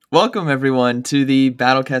Welcome, everyone, to the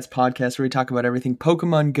Battle Cats podcast where we talk about everything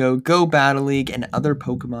Pokemon Go, Go Battle League, and other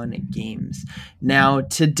Pokemon games. Now,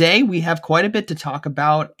 today we have quite a bit to talk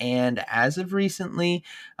about, and as of recently,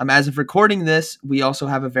 as of recording this, we also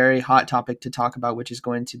have a very hot topic to talk about, which is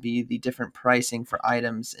going to be the different pricing for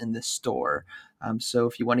items in the store. So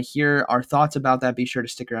if you want to hear our thoughts about that, be sure to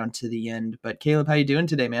stick around to the end. But Caleb, how you doing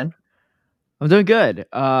today, man? I'm doing good.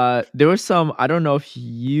 There was some, I don't know if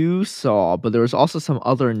you saw, but there was also some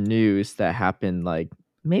other news that happened like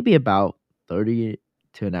maybe about 30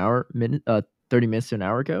 to an hour minute 30 minutes to an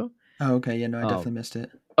hour ago. Oh, okay. Yeah, no, I Um definitely missed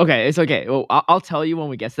it. okay, it's okay. Well, I'll tell you when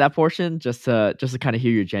we get to that portion just to kind of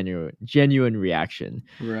hear your genuine reaction.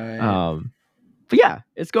 Right. Um but yeah,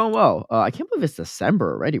 it's going well. I can't believe it's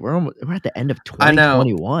December already. We're at the end of I know.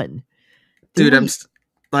 2021. Didn't Dude,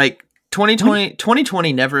 we like when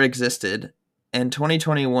 2020 never existed and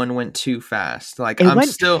 2021 went too fast. Like it I'm went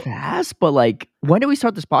still fast, but like when did we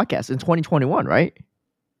start this podcast? In 2021, right?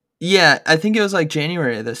 Yeah, I think it was like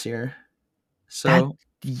January of this year. That So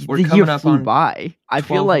we're the year coming up flew on by.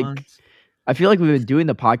 12 months. I feel like we've been doing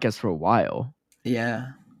the podcast for a while.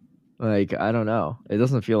 Yeah. Like, I don't know. It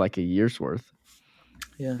doesn't feel like a year's worth.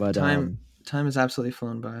 Yeah. But Time has absolutely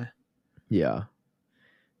flown by. yeah.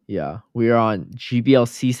 Yeah. We are on GBL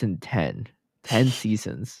season 10. 10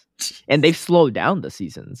 seasons. And they've slowed down the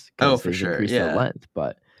seasons Oh, because for they've sure. increased their Yeah. length.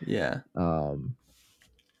 But Yeah. um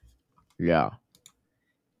yeah.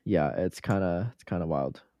 Yeah, it's kinda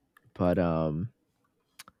wild. But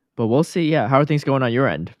but we'll see. Yeah. How are things going on your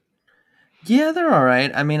end? Yeah, they're all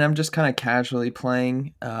right. I mean, I'm just kind of casually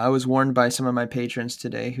playing. I was warned by some of my patrons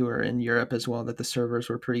today who are in Europe as well that the servers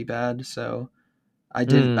were pretty bad, so I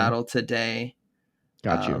didn't Mm, battle today.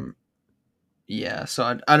 got you. Um, Yeah,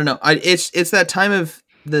 so I don't know. It's that time of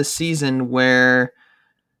the season where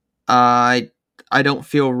I don't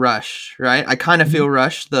feel rushed, right? I kind of Mhm. feel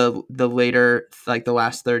rushed the later, like the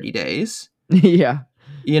last 30 days. Yeah.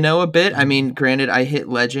 A bit. I mean, granted, I hit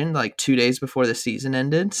legend like 2 days before the season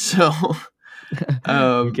ended, so we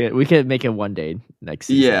um, could make it one day next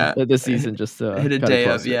season. yeah, This season just to hit a cut it day of,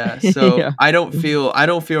 closer. yeah. So Yeah. I don't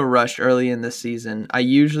feel rushed early in the season. I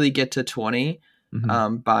usually get to 20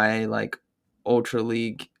 Mhm. by like Ultra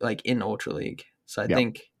League, like in Ultra League. So I Yeah,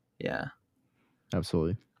 think, yeah.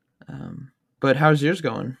 absolutely. Um, but how's yours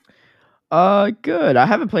going? Good. I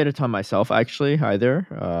haven't played a ton myself actually either.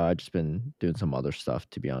 I just been doing some other stuff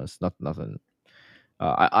to be honest. Nothing.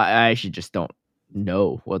 I actually just don't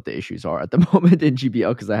know what the issues are at the moment in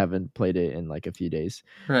GBL because I haven't played it in like a few days.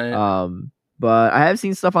 Right. But I have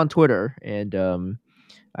seen stuff on Twitter and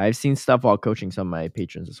I've seen stuff while coaching some of my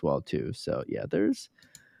patrons as well too. So yeah, there's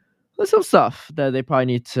some stuff that they probably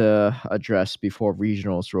need to address before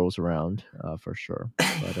regionals rolls around, for sure.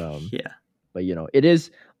 But Yeah. it is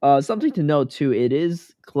something to note too. It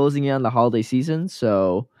is closing in on the holiday season,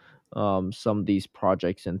 so some of these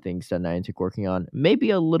projects and things that Niantic working on may be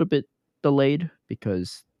a little bit delayed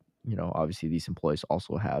because obviously these employees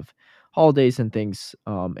also have holidays and things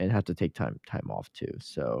and have to take time off too.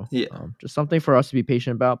 So Yeah. just something for us to be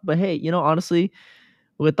patient about. But hey, honestly,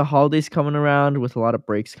 with the holidays coming around, with a lot of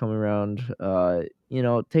breaks coming around,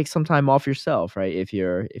 take some time off yourself, right? If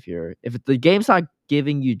the game's not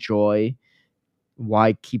giving you joy,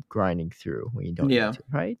 why keep grinding through when you don't need Yeah. to,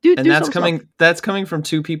 right? Do And do some stuff. that's coming from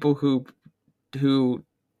two people who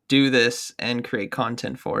do this and create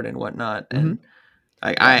content for it and whatnot. Hmm. And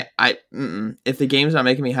like Yeah, if the game's not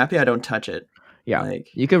making me happy, I don't touch it. yeah. Like,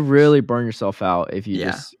 You could really burn yourself out if you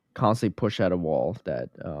yeah. just constantly push at a wall that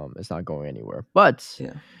is not going anywhere. But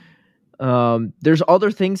Yeah. there's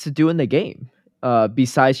other things to do in the game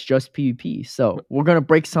besides just PvP. So we're gonna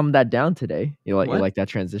break some of that down today. You What? like that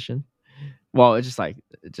transition? Well, it's just like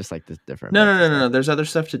this different, No, but no, no, just no, like no. There's other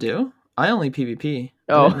stuff to do. I only PvP.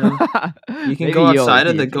 I oh, didn't know. You can maybe go you only outside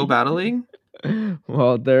of the Go PvP. Battle League?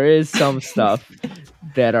 Well, there is some stuff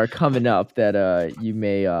that are coming up that you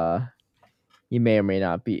may or may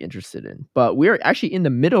not be interested in. But we're actually in the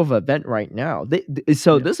middle of an event right now.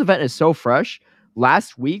 So Yeah. this event is so fresh.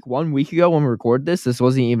 Last week, 1 week ago, when we recorded this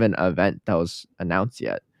wasn't even an event that was announced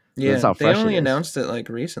yet. So that's Yeah. how They fresh it only is. announced it like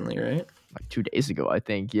recently, right? Like 2 days ago, I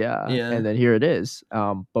think. Yeah, Yeah. and then here it is.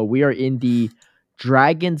 But we are in the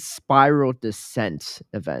Dragon Spiral Descent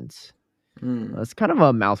event. Mm. That's kind of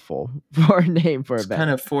a mouthful for a name for It's kind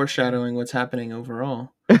event. of foreshadowing what's happening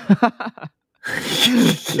overall.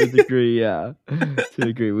 To a degree, yeah. To a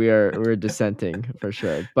degree, we're dissenting for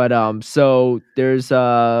sure. But so there's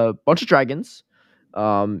a bunch of dragons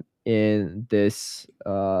in this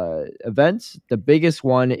event. The biggest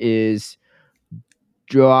one is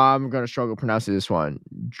I'm gonna struggle pronouncing this one.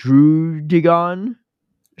 Drudigon.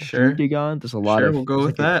 Sure. Druddigon. There's a lot Sure, of we'll go there's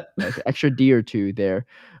with like a that. like an extra D or two there.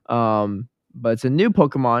 But it's a new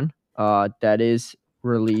Pokemon that is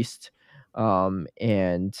released. And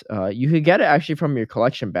you could get it actually from your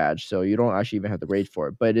collection badge, so you don't actually even have to raid for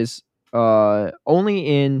it. But it's only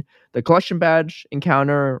in the collection badge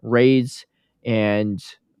encounter, raids, and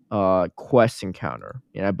quest encounter.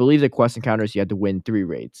 And I believe the quest encounters you have to win 3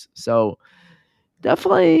 raids. So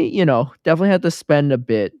definitely, definitely had to spend a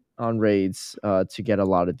bit on raids to get a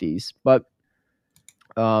lot of these. But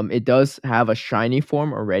it does have a shiny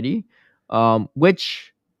form already,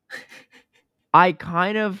 which I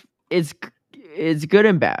kind of it's good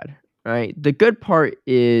and bad, right? The good part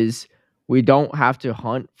is we don't have to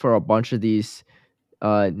hunt for a bunch of these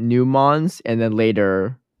new mons, and then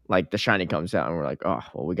later like the shiny comes out and we're like, oh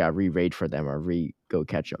well, we got re-raid for them or go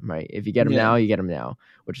catch them, right? If you get them Yeah. now, you get them now,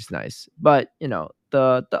 which is nice. But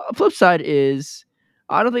the flip side is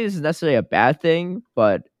I don't think this is necessarily a bad thing,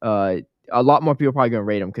 but a lot more people are probably gonna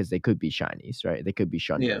raid them because they could be shinies, right? They could be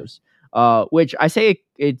Yeah. shundos. Which I say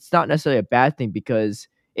it's not necessarily a bad thing because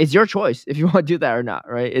it's your choice if you want to do that or not,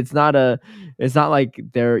 right? It's not like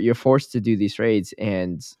you're forced to do these raids,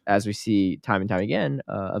 and as we see time and time again,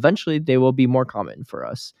 eventually they will be more common for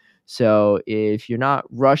us. So if you're not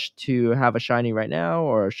rushed to have a shiny right now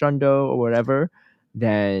or a shundo or whatever,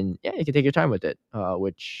 then yeah, you can take your time with it,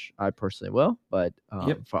 which I personally will. But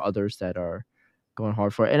Yep. for others that are going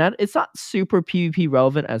hard for it, and it's not super PvP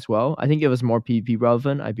relevant as well. I think if it was more PvP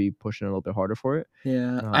relevant, I'd be pushing a little bit harder for it.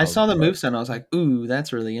 Yeah. I saw the But moveset and I was like, ooh,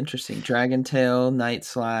 that's really interesting. Dragon Tail, Night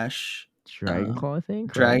Slash, Dragon Claw, I think,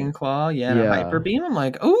 right? Dragon Claw, yeah, and a Hyper Yeah, Beam. I'm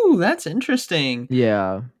like, ooh, that's interesting.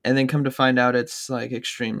 yeah, And then come to find out it's like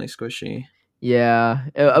extremely squishy. yeah.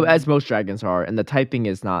 Um, As most dragons are, and the typing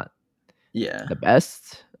is not yeah. the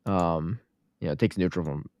best. It takes neutral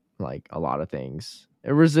from like a lot of things.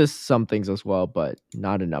 It resists some things as well, but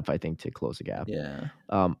not enough, I think, to close the gap. Yeah.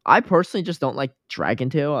 I personally just don't like Dragon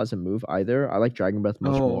Tail as a move either. I like Dragon Breath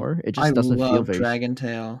much Oh, more. It I just doesn't feel love very Dragon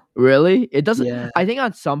Tail. really. It doesn't. Yeah. I think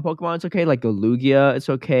on some Pokemon it's okay, like the Lugia, it's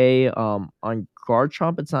okay. On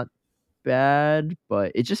Garchomp, it's not bad,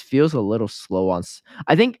 but it just feels a little slow on.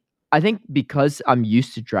 I think because I'm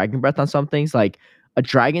used to Dragon Breath on some things, like a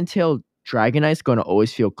Dragon Tail Dragonite's going to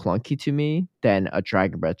always feel clunky to me than a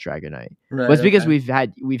Dragon Breath Dragonite. But Right, it's because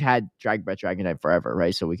okay. we've had Dragon Breath Dragonite forever,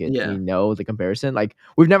 right? So we Yeah. know the comparison. Like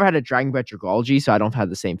we've never had a Dragon Breath Dragalge, so I don't have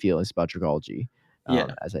the same feelings about Dragalge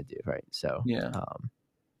Yeah. as I do, right? So Yeah.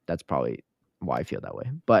 that's probably why I feel that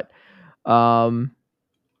way. But um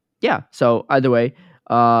yeah, so either way,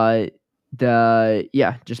 uh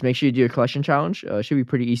just make sure you do your collection challenge. Should be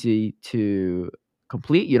pretty easy to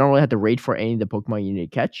complete. You don't really have to raid for any of the Pokemon you need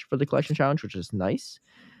to catch for the collection challenge, which is nice.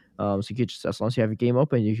 So you could just, as long as you have your game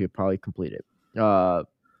open, you should probably complete it.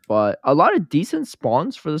 But a lot of decent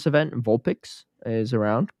spawns for this event. Vulpix is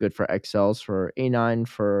around, good for XLs, for A9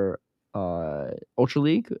 for Ultra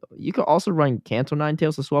League. You could also run Kanto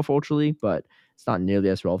Ninetales as well for Ultra League, but it's not nearly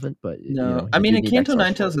as relevant. But No, I you mean, do a need Kanto XLs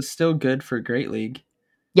for Ninetales it. is still good for Great League.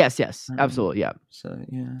 Yes, absolutely, yeah. So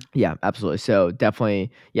yeah. Yeah, absolutely. So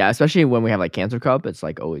definitely, yeah, especially when we have like Cancer Cup, it's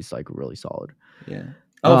like always like really solid. Yeah.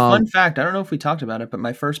 Oh, fun Um, fact, I don't know if we talked about it, but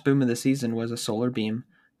my first boom of the season was a Solar Beam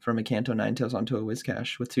from a Kanto Ninetales onto a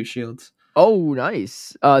Whiscash with 2 shields. oh,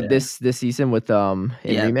 nice. Yeah. This season with in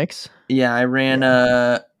Yeah. remix. Yeah, I ran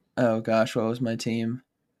Yeah. oh gosh, what was my team?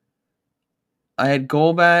 I had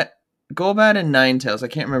Golbat and Ninetales. I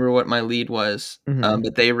can't remember what my lead was. Hmm.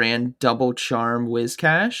 But they ran double charm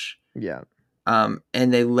Whiscash. Yeah.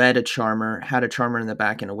 And they led a Charmer, had a Charmer in the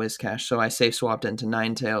back and a Whiscash. So I safe swapped into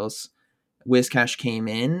Ninetales. Whiscash came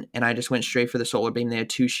in, and I just went straight for the Solar Beam. They had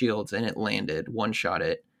 2 shields, and it landed, one shot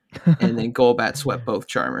it, and then Golbat swept both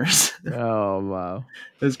Charmers. Oh wow.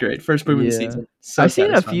 It was great. First boom of the Yeah. season. So I've seen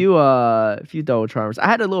a satisfying. few double charms. I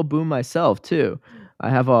had a little boom myself too. I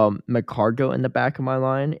have Macargo in the back of my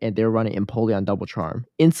line, and they're running Empoleon double charm.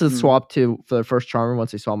 Instant Mm, swap for the first charmer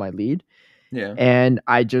once they saw my lead. yeah. And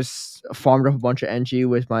I just farmed up a bunch of NG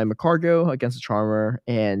with my Macargo against the Charmer,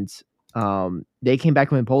 and they came back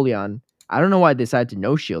with Empoleon. I don't know why I decided to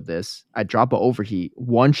no shield this. I drop a overheat,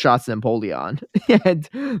 one shots Empoleon,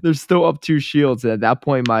 and they're still up 2 shields. And at that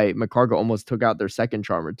point, my Macargo almost took out their second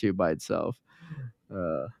Charmer too by itself.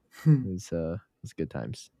 Uh, it was good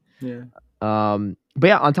times. Yeah. But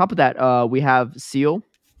yeah, on top of that, we have Seal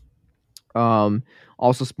um,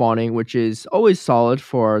 also spawning, which is always solid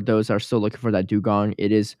for those that are still looking for that Dugong.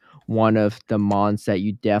 It is one of the mons that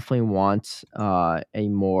you definitely want a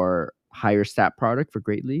more higher stat product for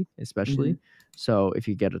Great League, Hmm. especially. So if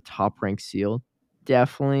you get a top rank seal,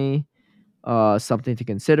 definitely something to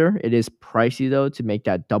consider. It is pricey though to make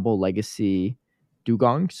that double legacy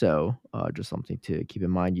Dugong. So just something to keep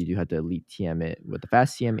in mind. You do have to elite TM it with the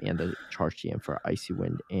fast TM and the charge TM for Icy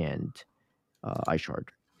Wind and Ice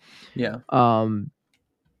Shard. Yeah.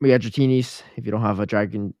 We got Dratinis. If you don't have a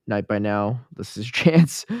Dragon Knight by now, this is your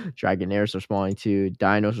chance. Dragonairs are spawning too.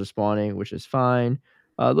 Dinos are spawning, which is fine.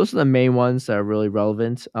 Those are the main ones that are really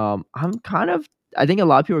relevant. I think a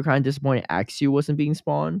lot of people are kind of disappointed Axew wasn't being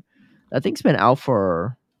spawned. That thing's been out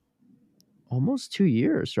for almost 2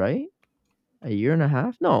 years, right? A year and a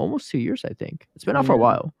half? No, almost 2 years, I think. It's been out for a Yeah.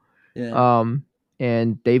 while. Yeah.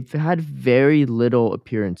 And they've had very little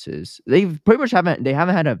appearances. They haven't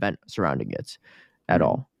had an event surrounding it at Mm.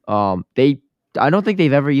 all. I don't think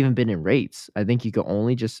they've ever even been in raids. I think you could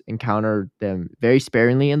only just encounter them very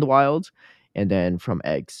sparingly in the wild, and then from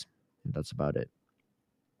eggs. That's about it.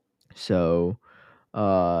 So,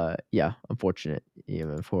 yeah, unfortunate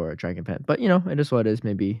even for a Dragon Pet, but it is what it is.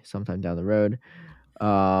 Maybe sometime down the road.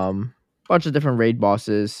 Bunch of different raid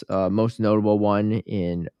bosses. Most notable one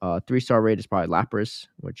in 3-star raid is probably Lapras,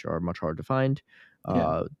 which are much harder to find. Yeah.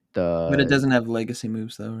 Uh, But it the doesn't have legacy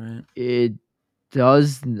moves though, right? it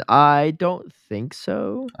does. I don't think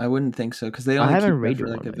so. I wouldn't think so because they I only haven't keep that raided for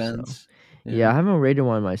like one myself. events. Yeah, Yeah. I haven't raided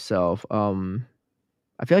one myself.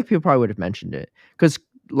 I feel like people probably would have mentioned it because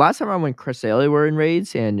last time around when Cresselia were in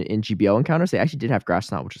raids and in GBL encounters, they actually did have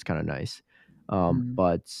Grass Knot, which is kind of nice. Mm.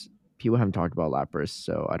 But people haven't talked about Lapras,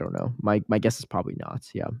 so I don't know. My guess is probably not.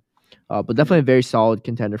 Yeah. But Yeah. definitely a very solid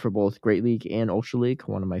contender for both Great League and Ultra League.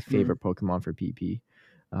 One of my Mm. favorite Pokemon for PP.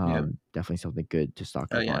 Yeah. Definitely something good to stock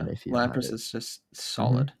Oh up yeah. on if you don't have Lapras it. is just Mhm.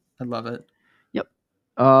 solid. I love it. Yep.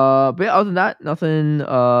 But yeah, other than that,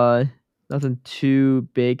 nothing too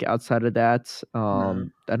big outside of that. No.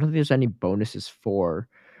 I don't think there's any bonuses for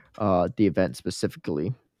the event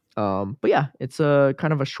specifically. But yeah, it's a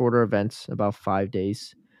kind of a shorter event, about 5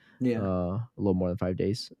 days, Yeah. a little more than 5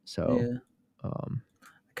 days. So, Yeah. um, I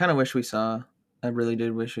kind of wish we saw. I really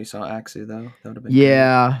did wish we saw Axu though. That would have been great.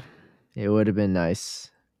 yeah, it would have been nice.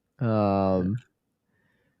 Yeah.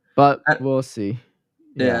 But I, we'll see.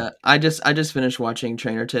 Yeah. yeah. I just finished watching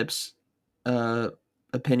Trainer Tips, uh,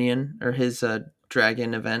 opinion or his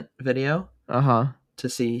dragon event video Uh huh. to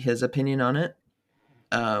see his opinion on it.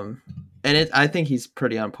 Um, and I think he's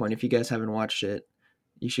pretty on point. If you guys haven't watched it,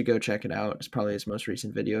 you should go check it out. It's probably his most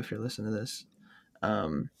recent video if you're listening to this.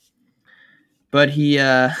 Um, but he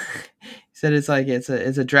said it's like it's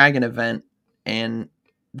a dragon event, and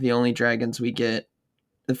the only dragons we get.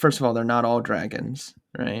 First of all, they're not all dragons,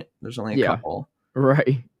 right? There's only a Yeah. couple.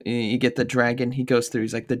 Right. You get the dragon. He goes through.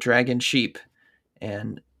 He's like the dragon sheep,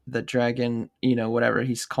 and the dragon. Whatever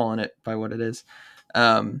he's calling it by what it is.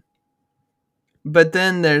 But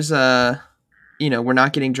then there's we're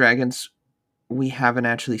not getting dragons we haven't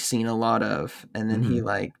actually seen a lot of, and then he Mm-hmm.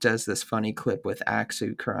 like does this funny clip with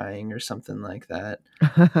Axu crying or something like that.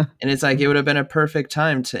 And it's like it would have been a perfect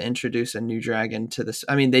time to introduce a new dragon to this.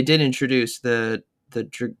 I mean, they did introduce the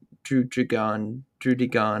Drudigon,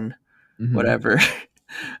 Mm-hmm. whatever.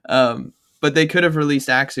 But they could have released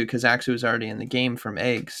Axu because Axu was already in the game from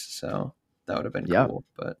eggs, so that would have been Yeah. cool.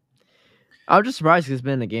 But I'm just surprised 'cause it's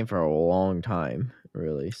been in the game for a long time,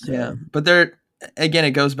 really. yeah, So but again,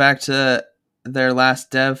 it goes back to their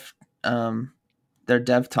last their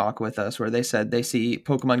dev talk with us where they said they see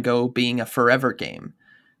Pokemon Go being a forever game.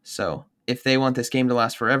 So if they want this game to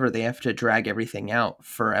last forever, they have to drag everything out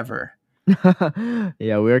forever.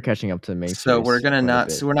 yeah, we're catching up to the main So series quite a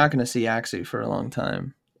bit. we're not gonna see Axu for a long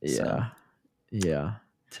time. So Yeah. Yeah.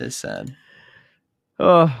 tis sad.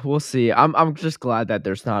 Oh, we'll see. I'm just glad that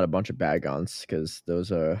there's not a bunch of Bagons because those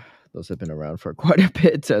have been around for quite a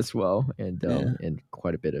bit as well, Yeah. and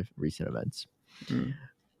quite a bit of recent events. Mm.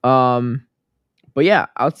 Um, but yeah,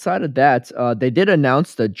 outside of that, they did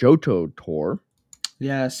announce the Johto tour,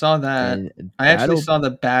 Yeah, I saw that. and I actually that'll. saw the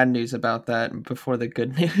bad news about that before the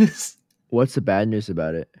good news. What's the bad news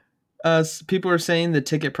about it? People are saying the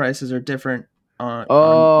ticket prices are different on your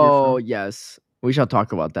Oh phone. yes, we shall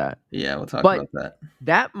talk about that. Yeah, we'll talk But about that.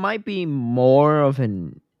 that might be more of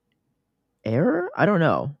an error. I don't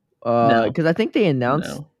know. No, Because I think they announced.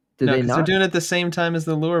 no, Did no, they because they're not? doing it at the same time as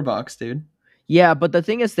the lure box, dude. Yeah, but the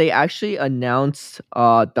thing is, they actually announced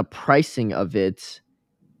the pricing of it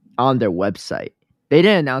on their website. They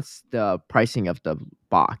didn't announce the pricing of the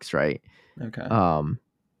box, right? Okay. Um,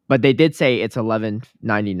 but they did say it's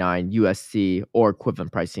 $11.99 USD or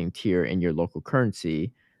equivalent pricing tier in your local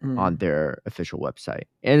currency Mm. on their official website,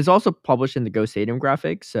 and it's also published in the Go Stadium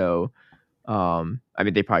graphic. So, I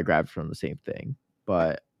mean, they probably grabbed from the same thing,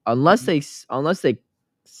 but unless they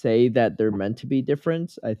say that they're meant to be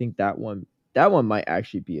different, I think that one might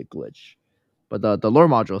actually be a glitch. But the lore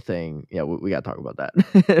module thing, yeah, we gotta talk about that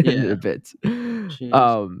in Yeah. a bit. Jeez.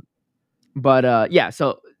 Um, but yeah,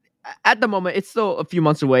 so at the moment it's still a few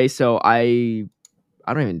months away, so I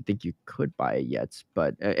don't even think you could buy it yet.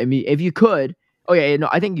 But I mean, if you could, oh yeah, no,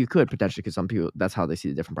 I think you could potentially because some people that's how they see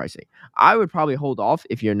the different pricing. I would probably hold off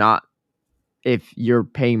if you're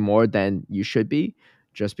paying more than you should be,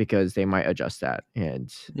 just because they might adjust that,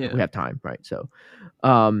 and Yeah. we have time, right? So,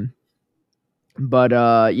 um, but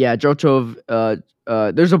yeah, Johto,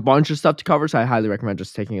 there's a bunch of stuff to cover, so I highly recommend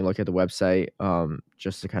just taking a look at the website,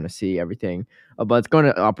 just to kind of see everything. But it's going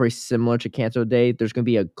to operate similar to Kanto Day. There's going to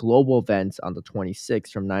be a global event on the 26th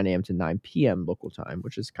from 9 a.m. to 9 p.m. local time,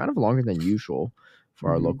 which is kind of longer than usual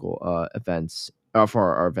for our Hmm. local events,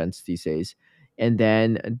 for our events these days. And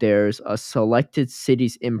then there's a selected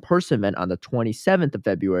cities in-person event on the 27th of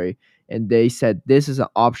February, and they said this is an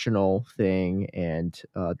optional thing, and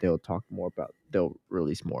they'll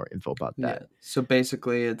release more info about Yeah. that. So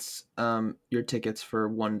basically, it's your tickets for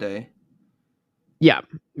one day. Yeah,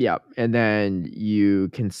 yeah, and then you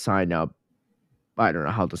can sign up. I don't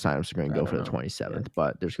know how the signups are going to I go don't for the know. Yeah. 27th,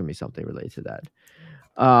 but there's going to be something related to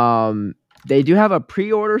that. They do have a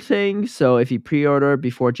pre-order thing, so if you pre-order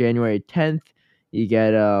before January 10th, you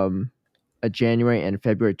get a January and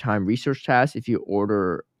February time research task. If you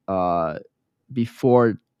order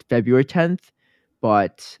before February 10th,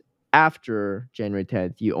 but after January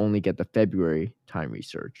 10th, you only get the February time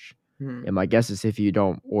research. Hmm. And my guess is if you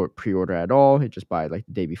don't pre-order at all, you just buy it like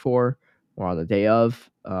the day before or on the day of,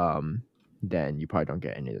 then you probably don't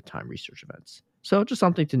get any of the time research events. So just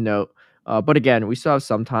something to note. But again, we still have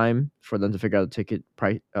some time for them to figure out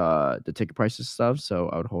the ticket prices stuff. So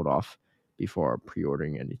I would hold off before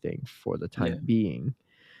pre-ordering anything for the Yeah. time being.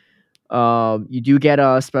 You do get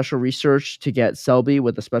a special research to get Selby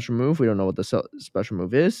with a special move. We don't know what the special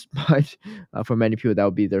move is, but for many people that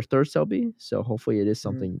would be their third Selby. So hopefully it is Mhm.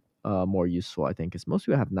 something more useful. I think because most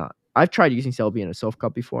people have not. I've tried using Selby in a Self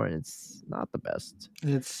Cup before, and it's not the best. It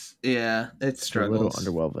It's a little struggles. It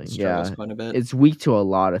underwhelming. struggles Yeah, quite a bit. it's weak to a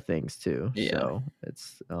lot of things too. Yeah. So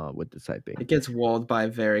it's with the typing. It gets walled by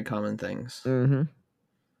very common things. Mm-hmm.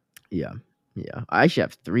 Yeah. Yeah. I actually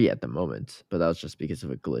have 3 at the moment, but that was just because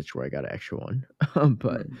of a glitch where I got an extra one.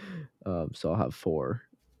 But Hmm. so I'll have 4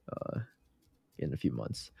 uh in a few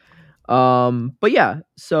months. But yeah,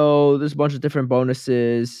 so there's a bunch of different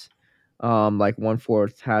bonuses. Like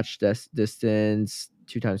 1/4 hatch distance,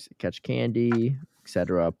 2 times catch candy,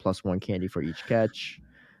 etc. Plus 1 candy for each catch.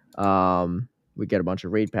 We get a bunch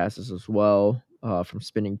of raid passes as well from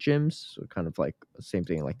spinning gyms. So kind of like the same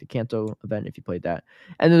thing like the Kanto event if you played that.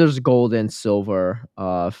 And then there's gold and silver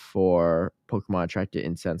for Pokemon attracted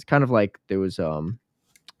incense. Kind of like there was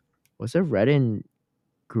there red and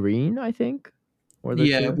green, I think? Or the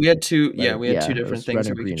Yeah, 2? we had two. Red Yeah, and we had two yeah, it different was red things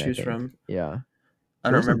that and we could green, I choose think. from. Yeah. I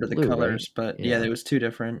It don't wasn't remember the blue, right? colors, but yeah, Yeah. there was two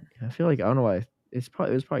different. I feel like I don't know why it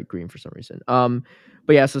was probably green for some reason.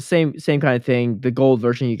 But yeah, so same kind of thing. The gold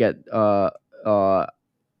version you get uh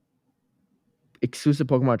exclusive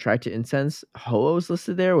Pokemon attract to incense. Ho-Oh's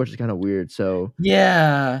listed there, which is kind of weird. So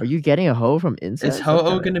Yeah, are you getting a Ho from is incense? That's Ho-Oh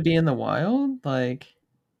kind of going to be in the wild? Like,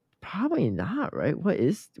 probably not, right? What I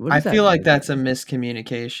does that feel like mean? that's a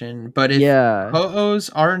miscommunication. But if Yeah, Ho-Ohs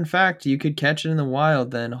are in fact you could catch it in the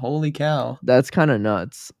wild, then holy cow! that's kind of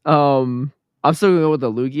nuts. I'm still gonna go with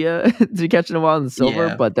the Lugia to catch in the wild and silver,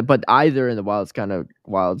 Yeah, but either in the wild is kind of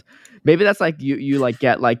wild. Maybe that's like you like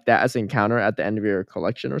get like that as an encounter at the end of your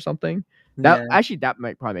collection or something. That yeah, actually that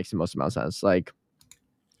might probably makes the most amount of sense. Like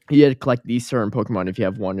you had to collect these certain Pokemon if you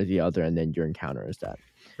have one or the other, and then your encounter is that.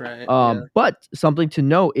 right, yeah, But something to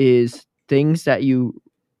note is things that you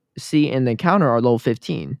see in the encounter are level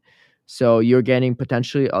 15. So you're getting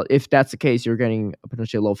potentially, if that's the case, you're getting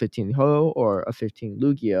potentially a level 15 Ho or a 15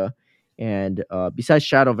 Lugia. And besides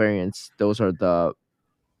Shadow variants, those are the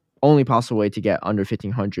only possible way to get under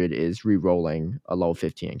 1500 is re-rolling a level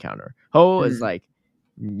 15 encounter. Ho is mm, like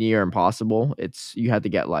near impossible. It's you had to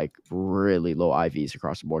get like really low IVs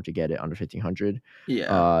across the board to get it under 1500.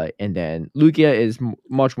 yeah, And then Lugia is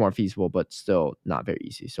much more feasible, but still not very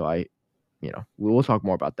easy. So we will talk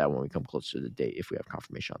more about that when we come closer to the date if we have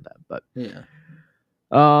confirmation on that. But yeah,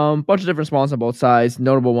 bunch of different spawns on both sides.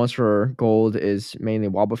 Notable ones for gold is mainly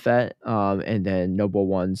Wobbuffet, and then notable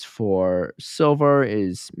ones for silver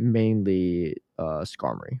is mainly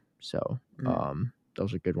Skarmory. So mm,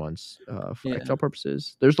 those are good ones for yeah. Excel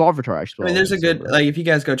purposes. There's Larvitar as I mean, well there's in a good silver. like if you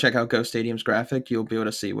guys go check out Go Stadium's graphic, you'll be able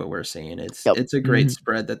to see what we're seeing. Yep. It's a great Hmm.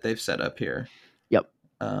 spread that they've set up here. Yep.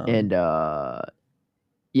 Um, And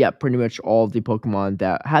yeah, pretty much all of the Pokemon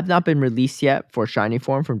that have not been released yet for shiny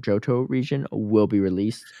form from Johto region will be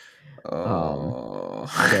released. Um, oh,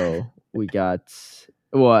 so we got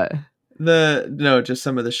what? No, just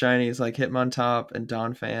some of the shinies like Hitmontop and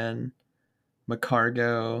Donphan,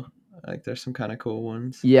 Macargo. Like there's some kind of cool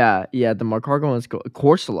ones. Yeah, yeah. The Macargo one's cool.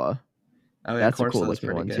 Corsola. Oh yeah, That's a cool Corsola's looking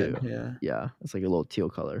pretty one too. good. Yeah. Yeah, it's like a little teal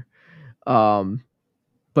color. Um,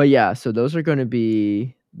 but yeah, so those are gonna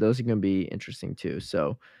be interesting too.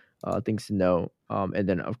 So things to know. And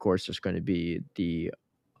then of course there's going to be the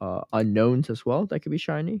unknowns as well that could be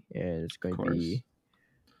shiny, and it's Of going to course. be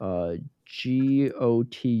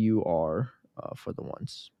GOTUR for the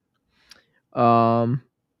ones. Um,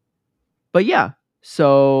 but yeah,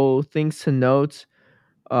 so things to note.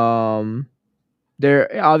 Um, there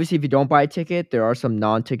obviously, if you don't buy a ticket, there are some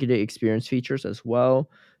non-ticketed experience features as well.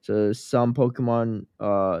 So some Pokemon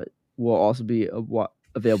will also be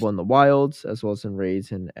available in the wilds as well as in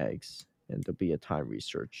raids and eggs, and there'll be a time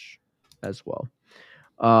research as well.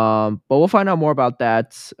 But we'll find out more about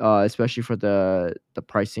that, especially for the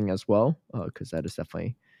pricing as well, because that is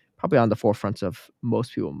definitely probably on the forefront of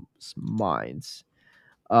most people's minds.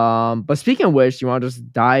 But speaking of which, you want to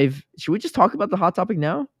just dive? Should we just talk about the hot topic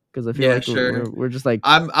now? Because I feel Yeah, like sure. we're just like,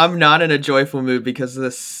 I'm not in a joyful mood because of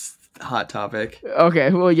this hot topic.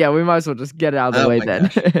 okay, well, yeah, we might as well just get it out of the Oh way my then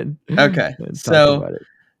gosh. and, Okay. and talk So, about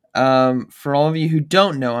it. for all of you who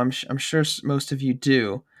don't know, I'm sure most of you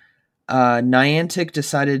do. Niantic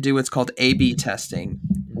decided to do what's called A/B testing,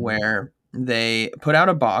 where they put out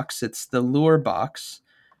a box. It's the lure box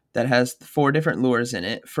that has 4 different lures in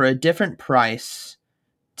it for a different price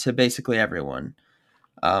to basically everyone.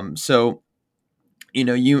 So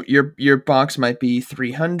your box might be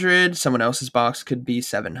 300, someone else's box could be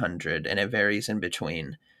 700, and it varies in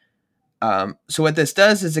between. So what this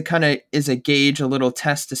does is it kind of is a gauge, a little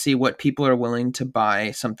test to see what people are willing to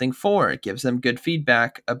buy something for. It gives them good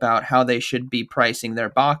feedback about how they should be pricing their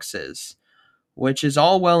boxes, which is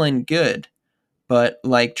all well and good. But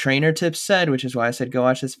like Trainer Tips said, which is why I said go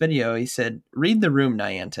watch this video, he said, read the room,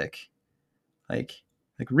 Niantic. Like,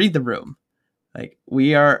 read the room. Like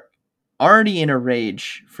we are already in a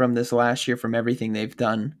rage from this last year from everything they've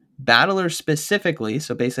done. Battlers specifically,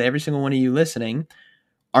 so basically every single one of you listening,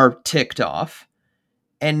 are ticked off.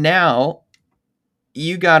 And now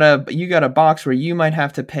you got a box where you might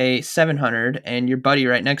have to pay 700 and your buddy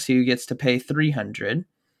right next to you gets to pay 300.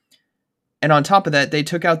 And on top of that, they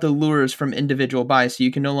took out the lures from individual buys, so you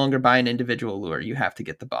can no longer buy an individual lure. You have to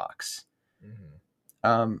get the box.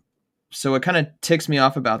 Um, so what kind of ticks me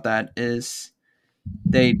off about that is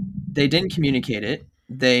they didn't communicate it.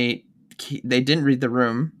 They didn't read the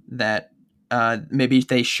room that maybe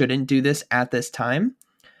they shouldn't do this at this time,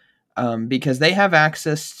 because they have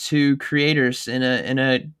access to creators in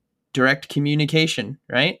a direct communication,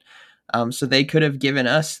 right? So they could have given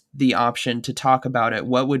us the option to talk about it.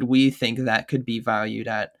 What would we think that could be valued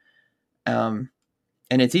at? Um,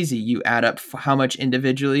 and it's easy. You add up how much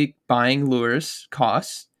individually buying lures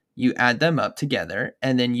costs. You add them up together,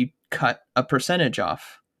 and then you cut a percentage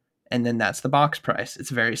off, and then that's the box price. It's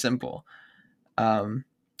very simple. Um,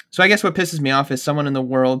 so I guess what pisses me off is someone in the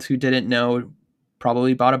world who didn't know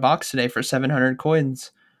probably bought a box today for 700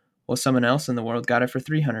 coins. Well, someone else in the world got it for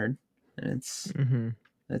 300, and Mm-hmm.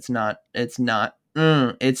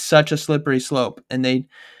 it's such a slippery slope. And they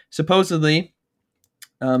supposedly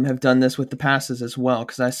have done this with the passes as well,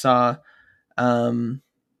 because I saw um,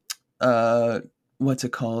 what's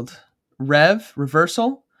it called,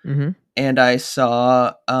 reversal, Mm-hmm. and I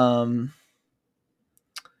saw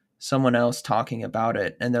someone else talking about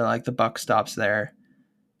it, and they're like the buck stops there,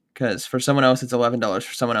 because for someone else it's $11,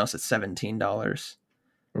 for someone else it's $17.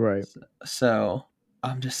 Right. So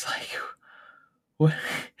I'm just like, what?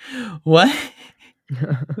 What?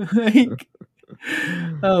 Like,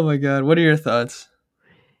 oh my god, what are your thoughts?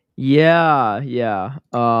 Yeah, yeah.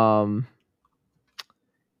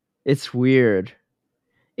 It's weird.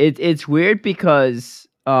 It's weird because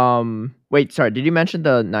wait, sorry, did you mention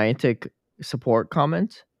the Niantic support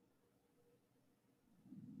comment?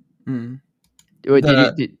 Mm. Or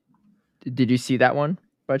did you The did you see that one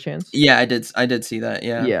by chance? Yeah, I did see that.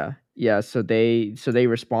 Yeah, Yeah. Yeah, so they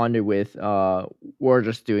responded with we're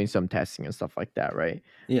just doing some testing and stuff like that, right?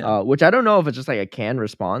 yeah, Which I don't know if it's just like a canned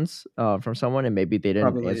response from someone and maybe they didn't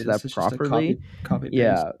probably answer is. that It's just a properly. copy paste.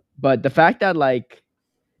 Yeah, but the fact that like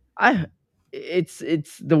I it's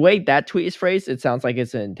the way that tweet is phrased, it sounds like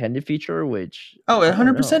it's an intended feature, which Oh, it I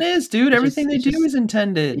don't 100% know. is, dude. It's just Everything they it's do just is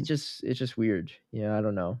intended. it's just weird. Yeah, I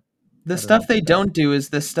don't know. The I don't know stuff they about that. don't do is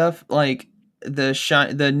the stuff like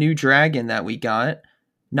the new dragon that we got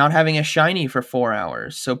not having a shiny for 4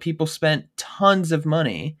 hours. So people spent tons of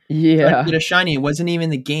money trying to Yeah. get a shiny. It wasn't even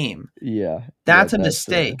the game. Yeah. Yeah, That's a that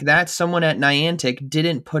mistake. That's someone at Niantic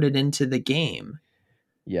didn't put it into the game.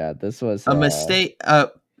 yeah, this was A mistake.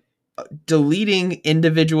 deleting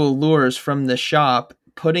individual lures from the shop,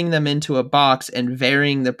 putting them into a box, and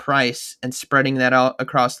varying the price and spreading that out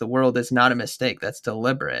across the world is not a mistake. That's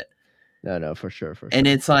deliberate. No, for sure, for And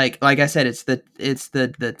sure. it's like I said, it's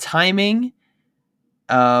the timing,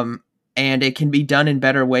 um, and it can be done in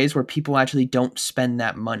better ways where people actually don't spend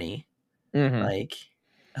that money. Hmm. Like,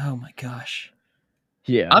 oh my gosh.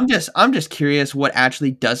 Yeah. I'm just curious what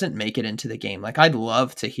actually doesn't make it into the game. Like, I'd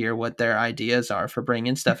love to hear what their ideas are for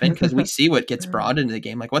bringing stuff in because we see what gets brought into the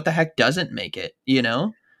game. Like, what the heck doesn't make it? You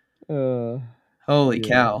know? uh, Holy yeah.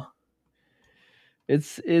 cow!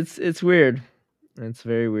 It's weird. It's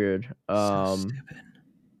very weird. So stupid.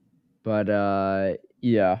 But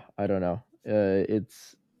yeah, I don't know.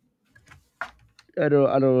 It's I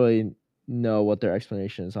don't really know what their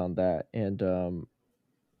explanation is on that. And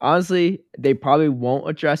honestly, they probably won't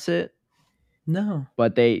address it, No.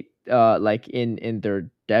 but they like in their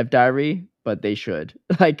dev diary, but they should.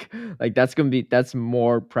 Like that's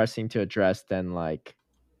more pressing to address than like,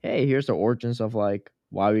 hey, here's the origins of like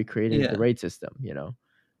why we created the Yeah. raid system, you know?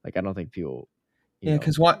 Like I don't think people, Yeah.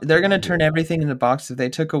 Because what they're want gonna to hear turn that. everything into box if they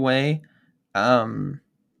took away, um,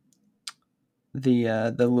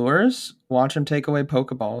 the lures. Watch them take away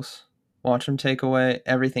Pokeballs. Watch them take away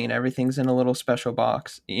everything, and everything's in a little special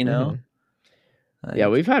box. You know, Mhm. Yeah,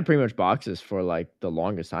 like we've had pretty much boxes for like the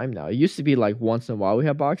longest time now. It used to be like once in a while we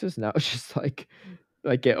had boxes. Now it's just like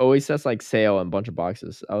it always says like sale and a bunch of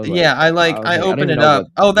boxes. yeah, I I don't open even it know up.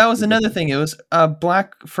 what Oh, that was the another difference thing. It is. was a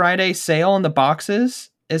Black Friday sale in the boxes.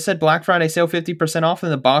 It said Black Friday sale 50% off,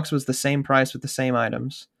 and the box was the same price with the same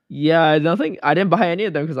items. Yeah, nothing. I didn't buy any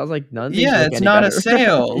of them because I was like, none of these Yeah, look it's any not a better.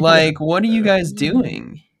 sale. Yeah. Like, what are you guys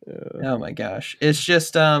doing? Uh, Oh my gosh. It's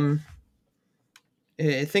just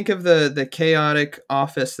think of the chaotic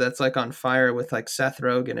office that's like on fire with like Seth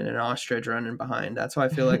Rogen and an ostrich running behind. That's how I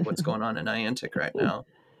feel like what's going on in Niantic right now.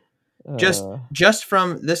 uh, Just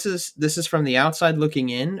from this is from the outside looking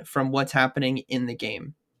in from what's happening in the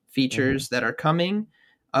game. mhm, Features that are coming,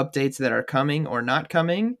 updates that are coming or not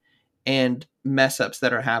coming, and mess ups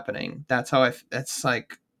that are happening. That's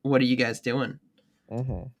like, what are you guys doing?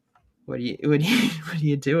 mhm. What are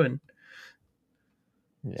you doing?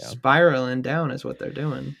 Yeah. Spiraling down is what they're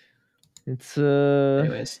doing. It's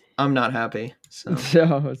Anyways, I'm not happy. So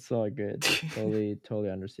so it's all good. Totally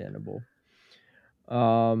understandable.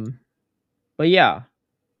 Um, but yeah.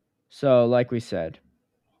 So like we said,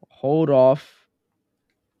 hold off.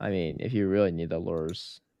 I mean, if you really need the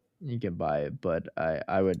lures, you can buy it, but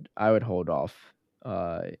I would hold off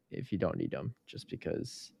if you don't need them just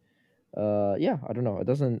because yeah, I don't know. I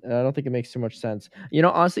don't think it makes too much sense. You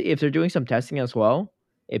know, honestly, if they're doing some testing as well,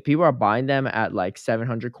 if people are buying them at like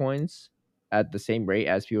 700 coins at the same rate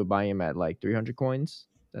as people buying them at like 300 coins,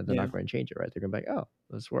 then they're yeah, not going to change it, right? They're going to be like, "Oh,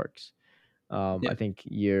 this works." yeah, I think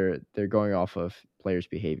they're going off of players'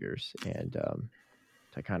 behaviors and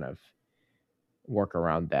to kind of work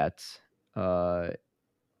around that. Uh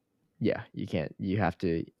yeah, you can't you have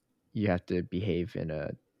to behave in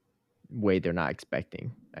a way they're not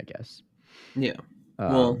expecting, I guess. yeah.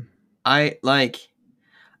 Well, Um I like.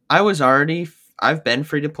 I was already. I've been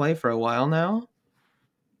free to play for a while now.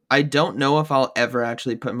 I don't know if I'll ever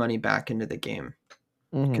actually put money back into the game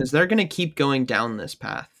mhm. because they're gonna keep going down this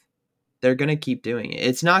path. They're gonna keep doing it.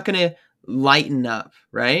 It's not gonna lighten up,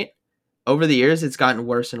 right? Over the years, it's gotten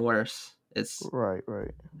worse and worse. It's Right,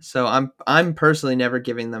 right. so I'm personally never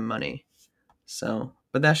giving them money. So,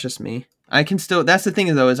 but that's just me. I can still. That's the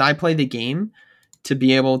thing though, is I play the game to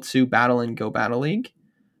be able to battle in Go Battle League.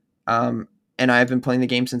 Um, and I've been playing the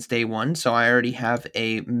game since day one, so I already have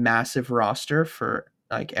a massive roster for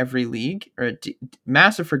like every league, or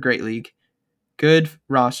massive for Great League, good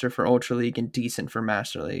roster for Ultra League, and decent for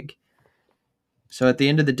Master League. So at the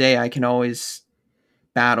end of the day, I can always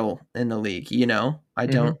battle in the league. You know,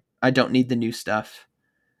 Mhm. I don't need the new stuff,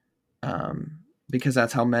 because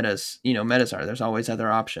that's how metas are. There's always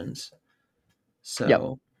other options. Yep.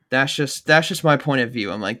 So that's just my point of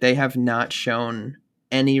view. I'm like, they have not shown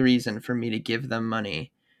any reason for me to give them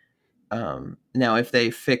money. Now, if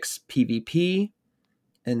they fix PvP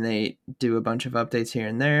and they do a bunch of updates here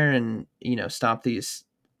and there, and stop these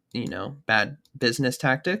bad business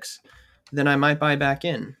tactics, then I might buy back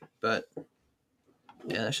in. But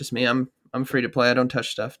yeah, that's just me. I'm free to play. I don't touch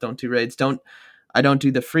stuff. Don't do raids. I don't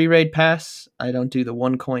do the free raid pass. I don't do the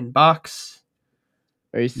 1 coin box.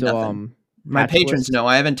 Are you still Nothing. My patrons hatchless? know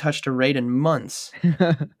I haven't touched a raid in months. You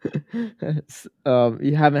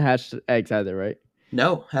haven't hatched eggs either, right?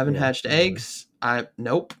 No, haven't Yeah. hatched eggs. I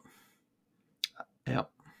nope. Yep.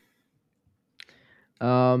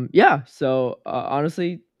 Yeah. So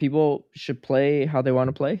honestly, people should play how they want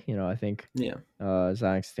to play. I think Yeah.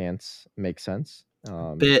 Zion's stance makes sense.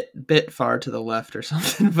 Bit far to the left or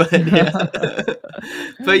something, but yeah.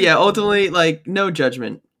 But yeah, ultimately, like, no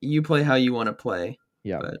judgment. You play how you want to play.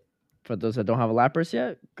 Yeah. But For those that don't have a Lapras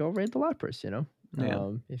yet, go raid the Lapras. yeah.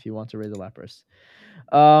 If you want to raid the Lapras.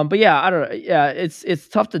 But yeah, I don't know. Yeah, it's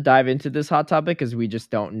tough to dive into this hot topic because we just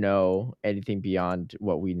don't know anything beyond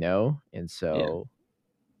what we know, and Yeah. so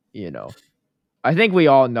you know, I think we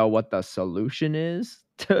all know what the solution is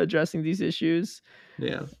to addressing these issues.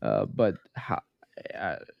 Yeah. But how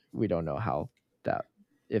uh, we don't know how that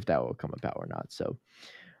if that will come about or not. So,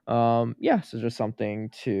 yeah, so just something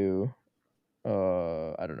to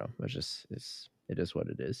I don't know. It is what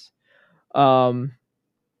it is. Um,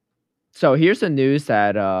 so here's the news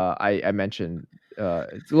that I mentioned.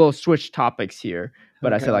 It's a little switch topics here,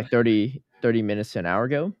 but Oh I said god. like 30 minutes to an hour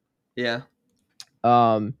ago. Yeah.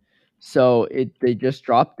 Um, so they just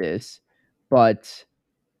dropped this, but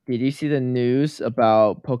did you see the news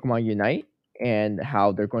about Pokemon Unite and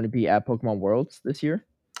how they're going to be at Pokemon Worlds this year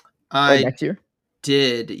or I next year?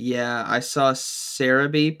 did. Yeah, I saw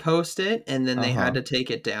Cerebi post it, and then Uh they had huh. to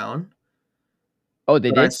take it down. Oh, they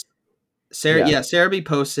But I did. s- Sarah, Yeah. yeah, Cerebi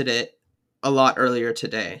posted it a lot earlier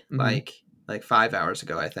today, Mm-hmm. like 5 hours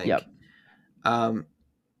ago, I think. Yep. Um,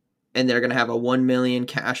 and they're gonna have a 1 million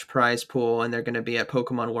cash prize pool, and they're gonna be at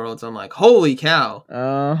Pokemon Worlds. I'm like, holy cow!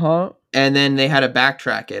 Uh huh. And then they had to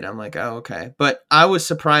backtrack it. I'm like, oh, okay. But I was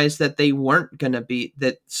surprised that they weren't gonna be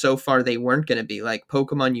that so far. They weren't gonna be like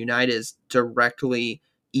Pokemon Unite is directly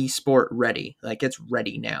esport ready. Like it's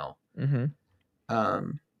ready now. Mm-hmm.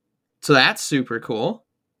 Um, so that's super cool.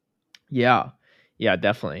 Yeah. Yeah,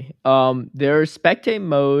 definitely. Their spectate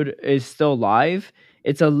mode is still live.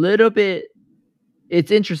 It's a little bit it's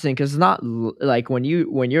interesting because it's not like when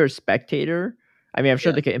you're a spectator. I mean, I'm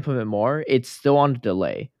sure Yeah, they could implement more. It's still on a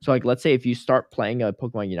delay. So, like, let's say if you start playing a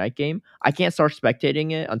Pokemon Unite game, I can't start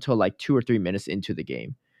spectating it until like 2 or 3 minutes into the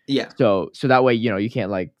game. yeah, So that way, you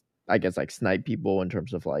can't like I guess like snipe people in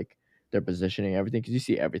terms of like their positioning and everything because you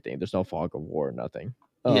see everything. There's no fog of war, nothing.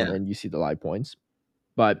 yeah, And you see the live points.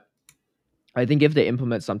 But I think if they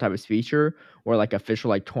implement some type of feature or like official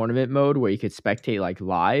like tournament mode where you could spectate like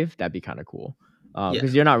live, that'd be kind of cool. yeah,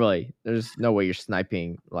 Because you're not really there's no way you're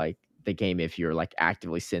sniping like the game if you're like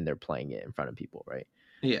actively sitting there playing it in front of people, right?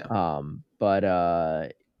 yeah, But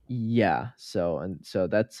yeah, so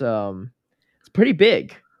that's it's pretty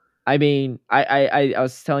big. I mean, I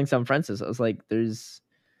was telling some friends this. I was like, there's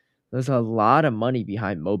a lot of money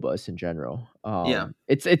behind MOBAs in general. yeah,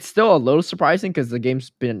 It's still a little surprising because the game's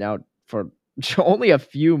been out for only a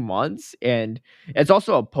few months, and it's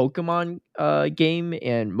also a Pokemon game,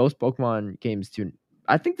 and most Pokemon games do.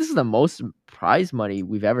 I think this is the most prize money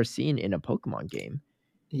we've ever seen in a Pokemon game.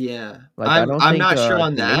 yeah. Like, I don't I'm think not sure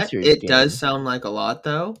on the main that. series It does game. sound like a lot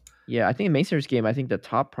though. Yeah, I think the main series game. I think the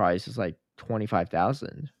top prize is like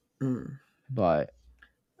 25,000. Mm. But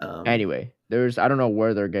Um, anyway, there's I don't know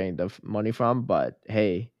where they're getting the money from, but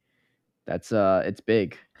hey, that's it's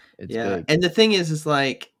big. It's yeah. big. And the thing is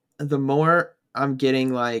like the more I'm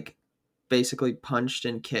getting like basically punched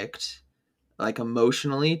and kicked like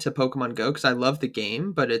emotionally to Pokemon Go because I love the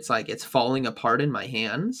game, but it's like it's falling apart in my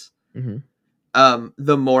hands. Hmm.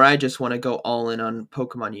 The more I just want to go all in on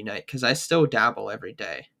Pokemon Unite because I still dabble every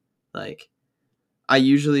day. Like I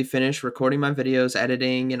usually finish recording my videos,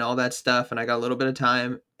 editing, and all that stuff, and I got a little bit of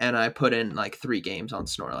time, and I put in like 3 games on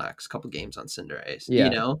Snorlax, a couple games on Cinderace, you Yeah.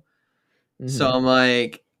 know. So Hmm. I'm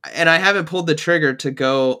like, and I haven't pulled the trigger to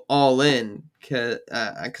go all in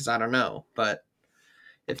because I don't know, but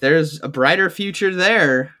if there's a brighter future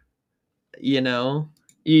there, you know,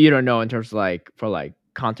 You don't know in terms of like for like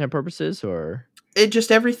content purposes or it just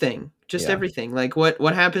yeah. everything. Like what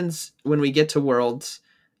happens when we get to Worlds,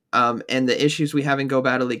 and the issues we have in Go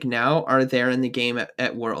Battle League now are there in the game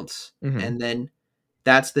at Worlds, Hmm. and then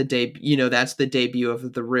that's the that's the debut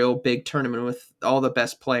of the real big tournament with all the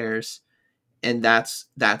best players, and that's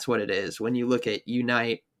what it is. When you look at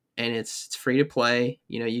Unite and it's free to play,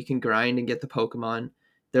 you can grind and get the Pokemon.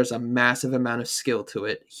 There's a massive amount of skill to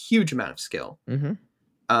it, huge amount of skill. Hmm.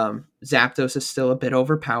 Zapdos is still a bit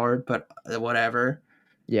overpowered, but whatever.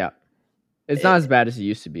 Yeah. It's not as It, bad as it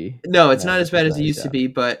used to be. no, it's I'll not as definitely bad as it say used to that. be,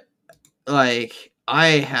 but like I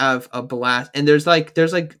have a blast, and there's like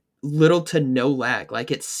little to no lag, like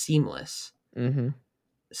it's seamless. Hmm.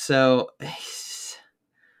 So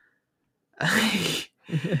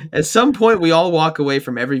at some point we all walk away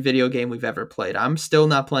from every video game we've ever played. I'm still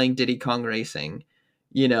not playing Diddy Kong Racing,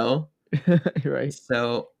 you know? Right.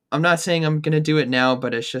 So I'm not saying I'm gonna do it now,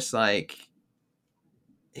 but it's just like,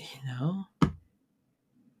 you know,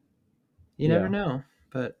 you never Yeah. know.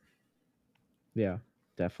 But Yeah,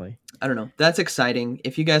 definitely. I don't know. That's exciting.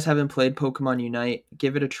 If you guys haven't played Pokemon Unite,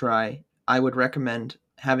 give it a try. I would recommend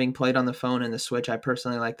having played on the phone and the Switch. I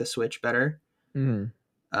personally like the Switch better. Hmm.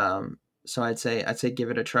 So I'd say give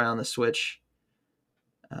it a try on the Switch.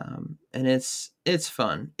 And it's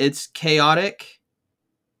fun. It's chaotic.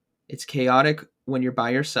 It's chaotic when you're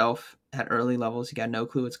by yourself at early levels. You got no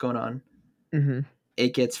clue what's going on. Hmm.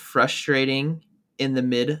 It gets frustrating in the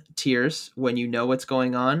mid tiers when you know what's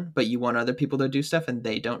going on, but you want other people to do stuff and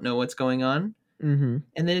they don't know what's going on. Hmm.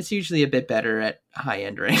 And then it's usually a bit better at high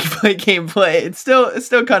end rank play gameplay. It's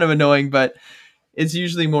still kind of annoying, but it's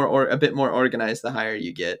usually more or a bit more organized the higher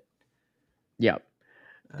you get. Yeah,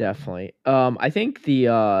 Um, definitely. I think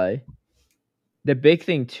the big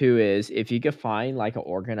thing too is if you could find like an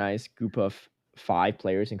organized group of 5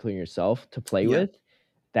 players, including yourself, to play yeah, with,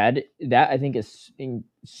 that I think is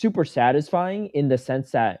super satisfying in the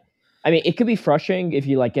sense that, I mean, it could be frustrating if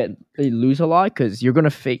you like you lose a lot because you're gonna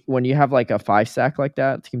fake when you have like a 5 stack like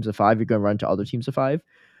that, teams of 5, you're gonna run to other teams of 5.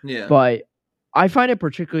 yeah, But I find it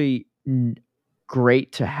particularly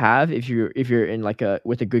great to have if you're in like a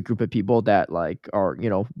with a good group of people that like are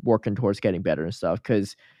working towards getting better and stuff.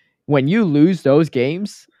 Because when you lose those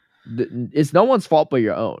games, it's no one's fault but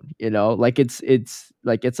your own. Like it's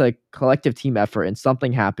like it's a collective team effort, and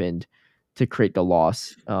something happened to create the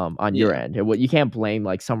loss on your yeah, end. And what you can't blame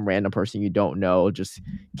like some random person you don't know just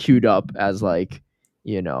queued up as like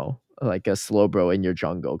a slow bro in your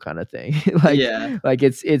jungle kind of thing. like yeah, like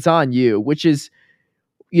it's on you, which is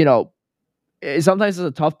you know sometimes it's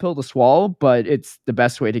a tough pill to swallow, but it's the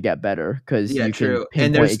best way to get better because yeah. you can True.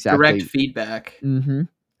 And pinpoint there's direct exactly. feedback. Mm-hmm.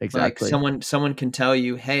 Like Exactly. someone can tell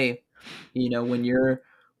you, hey, when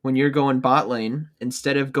you're going bot lane,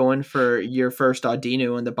 instead of going for your first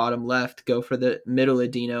Audino in the bottom left, go for the middle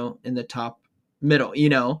Audino in the top middle.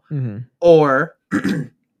 Mm-hmm. Or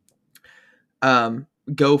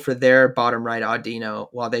go for their bottom right Audino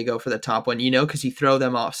while they go for the top one, because you throw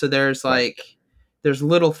them off. So Right. there's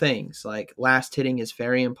little things like last hitting is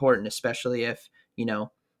very important, especially if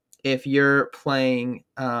you're playing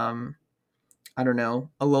I don't know,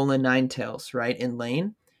 Alolan Ninetales, right, in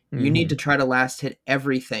lane. You need Mm-hmm. to try to last hit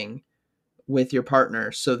everything with your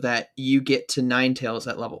partner so that you get to Ninetales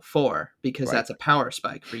at level 4 because Right. that's a power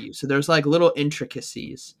spike for you. So there's like little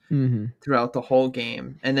intricacies Mm-hmm. throughout the whole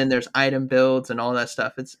game. And then there's item builds and all that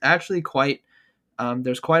stuff. It's actually quite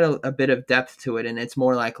there's quite a bit of depth to it, and it's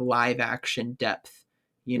more like live action depth.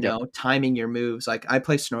 Yep. Timing your moves. Like I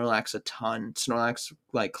play Snorlax a ton. Snorlax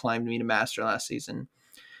like climbed me to master last season.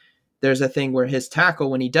 There's a thing where his tackle,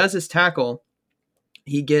 when he does his tackle,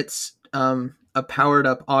 he gets a powered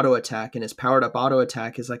up auto attack, and his powered up auto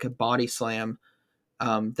attack is like a body slam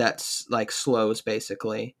that's like slows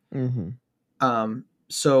basically. Mm-hmm.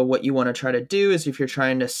 So what you want to try to do is if you're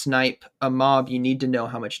trying to snipe a mob, you need to know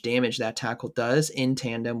how much damage that tackle does in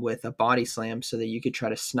tandem with a body slam so that you could try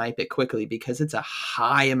to snipe it quickly because it's a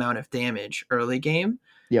high amount of damage early game.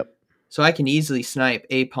 Yep. So I can easily snipe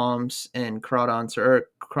Apoms and Crawdons or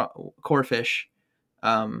Corfish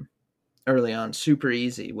um, early on, super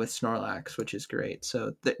easy with Snorlax, which is great.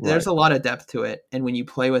 So there's Right. a lot of depth to it. And when you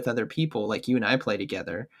play with other people, like you and I play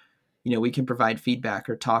together, we can provide feedback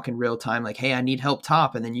or talk in real time, like, hey, I need help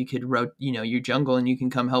top, and then you could your jungle, and you can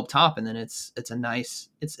come help top, and then it's a nice,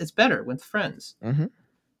 it's better with friends. Mm-hmm.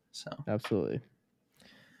 So Absolutely.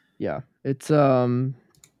 Yeah. It's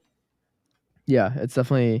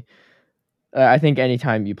definitely. I think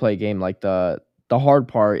anytime you play a game, like the hard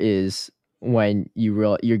part is when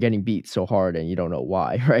you're getting beat so hard and you don't know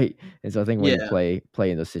why, right? And so I think when you yeah,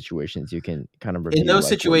 play in those situations, you can kind of in review those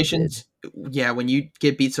like what you did. situations, yeah, when you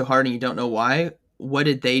get beat so hard and you don't know why, what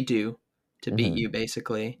did they do to beat Mm-hmm. you?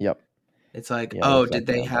 Basically, Yep. it's like, Yeah, oh, did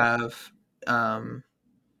exactly they on that. have um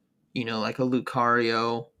like a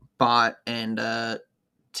Lucario bot and a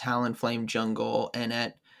Talonflame jungle, and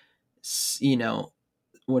at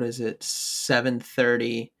what is it,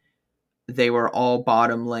 7:30, they were all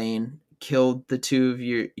bottom lane, killed the two of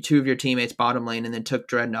your teammates bottom lane, and then took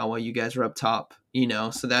Dreadnought while you guys were up top.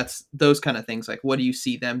 So that's those kind of things. Like, what do you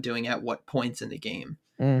see them doing at what points in the game?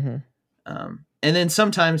 Mm-hmm. And then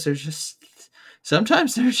sometimes they're just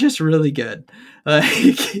really good.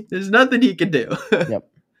 Like, there's nothing you can do. Yep.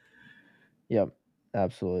 Yep.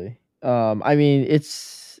 Absolutely. I mean,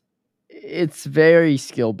 it's very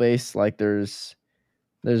skill based. Like there's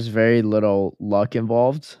very little luck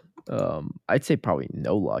involved. I'd say probably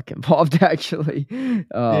no luck involved actually.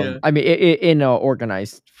 Yeah. I mean, in a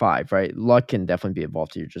organized 5, right? Luck can definitely be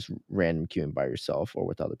involved. You're just random queuing by yourself or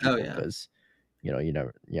with other Oh people yeah. because you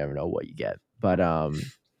never know what you get. But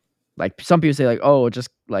like some people say like, oh, just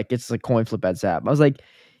like it's a coin flip at Zap. I was like,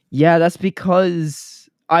 yeah, that's because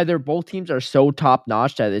either both teams are so top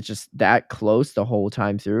notch that it's just that close the whole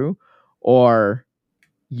time through, or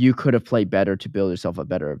you could have played better to build yourself a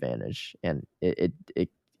better advantage. And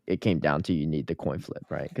it came down to you need the coin flip,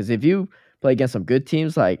 right? Because if you play against some good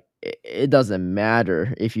teams, like it doesn't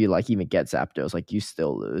matter if you like even get Zapdos, like you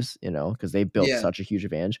still lose, because they built Yeah. such a huge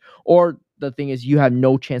advantage. Or the thing is, you have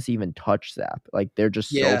no chance to even touch Zap. Like they're just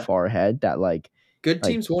so Yeah. far ahead that Good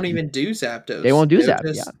like teams won't you even do they Zapdos. won't do Zap.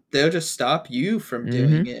 Yeah. They'll just stop you from Mm-hmm.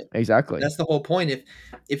 doing it. Exactly. That's the whole point.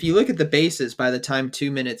 If you look at the bases by the time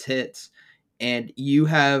 2 minutes hits, and you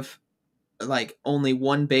have like only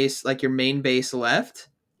one base, like your main base left,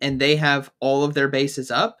 and they have all of their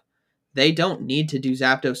bases up, they don't need to do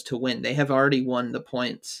Zapdos to win. They have already won the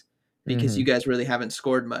points because Mm-hmm. you guys really haven't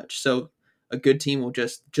scored much. So a good team will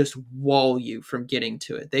just wall you from getting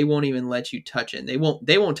to it. They won't even let you touch it. They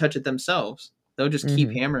won't touch it themselves. They'll just keep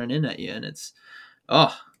Mm-hmm. hammering in at you, and it's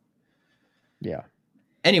oh. Yeah.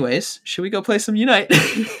 Anyways, should we go play some Unite?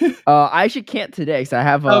 I actually can't today because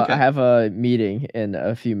I Okay. have a meeting in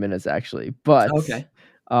a few minutes actually, Okay.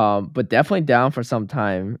 but definitely down for some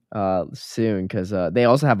time soon because they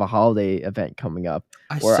also have a holiday event coming up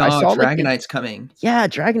I where I saw saw like Dragonite's coming.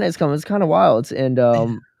 Dragonite's coming. It's kind of wild, and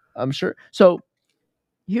I'm sure. So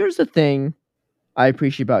here's the thing I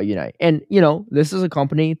appreciate about Unite, and this is a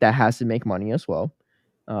company that has to make money as well.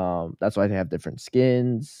 That's why they have different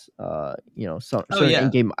skins, some Oh certain yeah.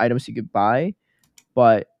 in-game items you could buy.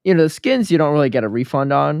 But, the skins you don't really get a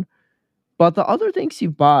refund on. But the other things you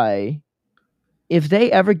buy, if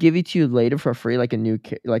they ever give it to you later for free, like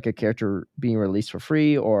like a character being released for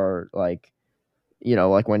free, or like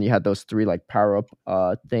when you had those 3 like power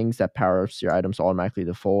up things that power ups your items automatically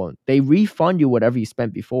to full, and they refund you whatever you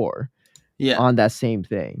spent before Yeah. on that same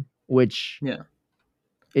thing, which Yeah.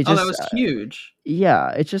 it Oh, that just was huge.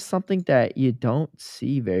 yeah, it's just something that you don't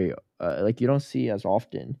see very like you don't see as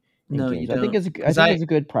often in No, you games. I think don't. I Because think it's a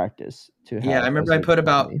good practice to yeah, I have remember as a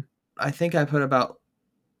company. I think I put about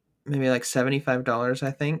maybe like $75,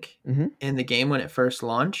 I think, Mhm. in the game when it first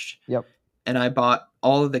launched. Yep. And I bought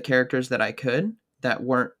all of the characters that I could that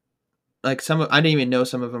weren't like I didn't even know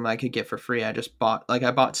some of them I could get for free. I just bought, like,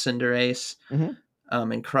 I bought Cinderace, Mhm.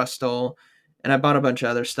 and Crustle, and I bought a bunch of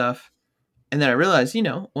other stuff. And then I realized,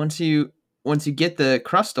 once you get the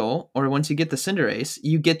Crustle or once you get the Cinderace,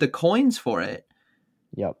 you get the coins for it.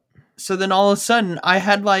 Yep. So then all of a sudden I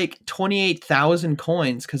had like 28,000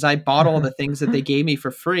 coins because I bought all the things that they gave me for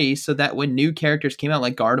free, so that when new characters came out,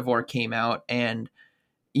 like Gardevoir came out, and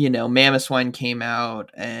Mamoswine came out,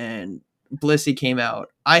 and Blissey came out,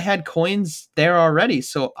 I had coins there already.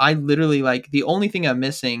 So I literally, like, the only thing I'm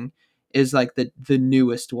missing is like the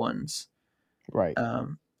newest ones. Right.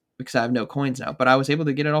 Because I have no coins now, but I was able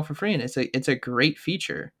to get it all for free, and it's a great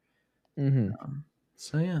feature. Mhm.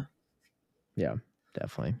 So yeah. Yeah,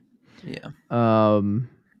 definitely. Yeah. Um,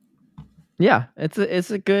 yeah, it's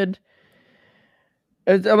a good.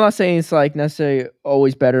 I'm not saying it's like necessarily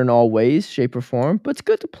always better in all ways, shape, or form, but it's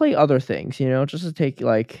good to play other things. Just to take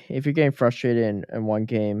like if you're getting frustrated in one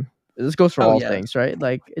game, this goes for Oh all yeah. things, right?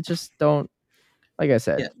 Like it just don't. Like I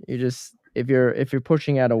said, Yeah. you just if you're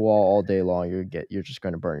pushing at a wall all day long, you're just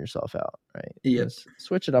going to burn yourself out, right? Yep. Just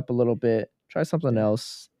switch it up a little bit, try something Yeah.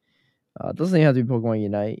 else. It doesn't even have to be Pokemon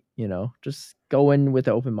Unite, just go in with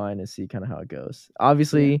an open mind and see kind of how it goes. Yeah.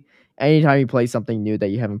 Obviously, anytime you play something new that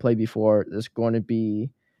you haven't played before, there's going to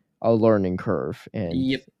be a learning curve and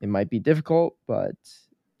Yep. it might be difficult, but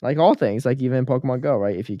like all things, like even Pokemon Go,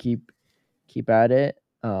 right? If you keep at it,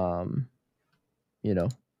 you know,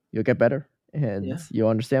 you'll get better and Yeah. you'll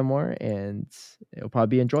understand more and it'll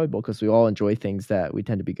probably be enjoyable because we all enjoy things that we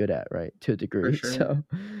tend to be good at, right? To a For degree. sure. So,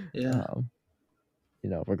 Yeah. um,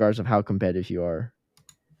 regardless of how competitive you are,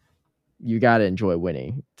 you got to enjoy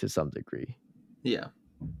winning to some degree. Yeah.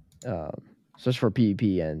 Um, Especially for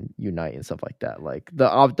PvP and Unite and stuff like that. Like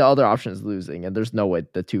the other option is losing, and there's no way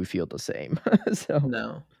the two feel the same. So,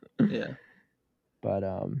 No. Yeah. but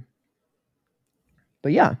um,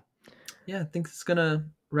 but yeah, Yeah. I think it's gonna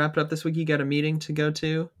wrap it up this week. You got a meeting to go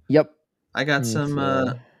to. yep. I got It's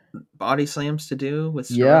some body slams to do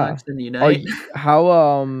with yeah. Snorlax and Are Unite. you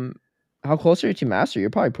how close are you to master?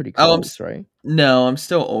 You're probably pretty Oh, close, right? no, I'm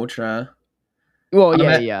still ultra. Well, I'm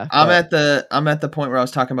yeah, at yeah, I'm but at the I'm at the point where I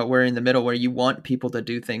was talking about where in the middle where you want people to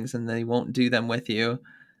do things and they won't do them with you.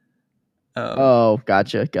 Um, oh,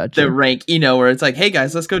 gotcha, the gotcha. rank, where it's like, hey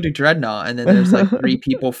guys, let's go do Dreadnought, and then there's like three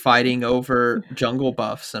people fighting over jungle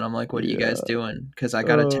buffs, and I'm like, what are you guys Yeah. doing? Because I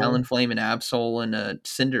got a Uh, Talonflame, an Absol, and a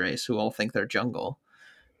Cinderace who all think they're jungle.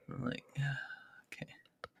 I'm like, yeah, okay,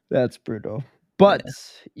 that's brutal. yeah, But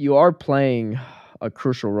you are playing a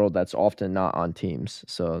crucial role that's often not on teams.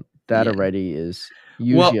 So that Yeah. already is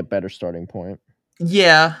usually a Well, better starting point.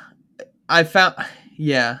 yeah, I found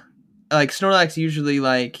yeah, like Snorlax usually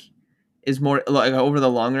like is more like over the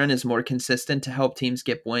long run is more consistent to help teams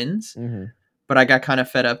get wins. Mhm. But I got kind of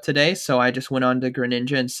fed up today, so I just went on to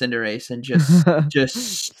Greninja and Cinderace and just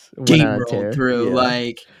Went on a steamrolled tear. through. Yeah.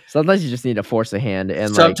 Like Sometimes you just need to force a hand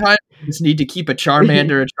and like sometimes you just need to keep a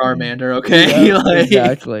Charmander a Charmander, yeah, okay? Like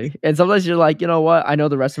exactly. And sometimes you're like, you know what? I know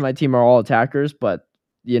the rest of my team are all attackers, but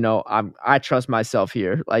I trust myself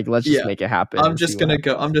here. Like, let's just yeah. make it happen and see what I'm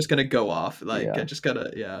happens. just gonna go off. Like I Yeah, just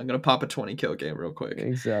gotta I'm gonna pop a 20 kill game real quick.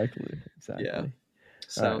 exactly, Yeah. exactly. All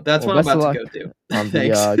So right. that's Well, what I'm best of about to luck go do. on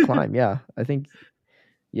the Thanks. climb. Yeah, I think.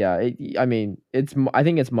 Yeah, I mean, I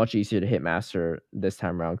think it's much easier to hit master this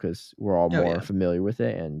time around because we're all Oh more yeah. familiar with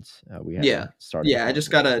it, and we Yeah. haven't started Yeah, I playing just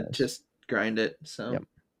with you gotta guys. just grind it. So Yep.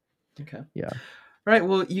 okay. All Yeah. right.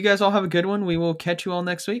 Well, you guys all have a good one. We will catch you all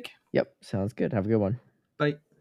next week. Yep. Sounds good. Have a good one. Bye.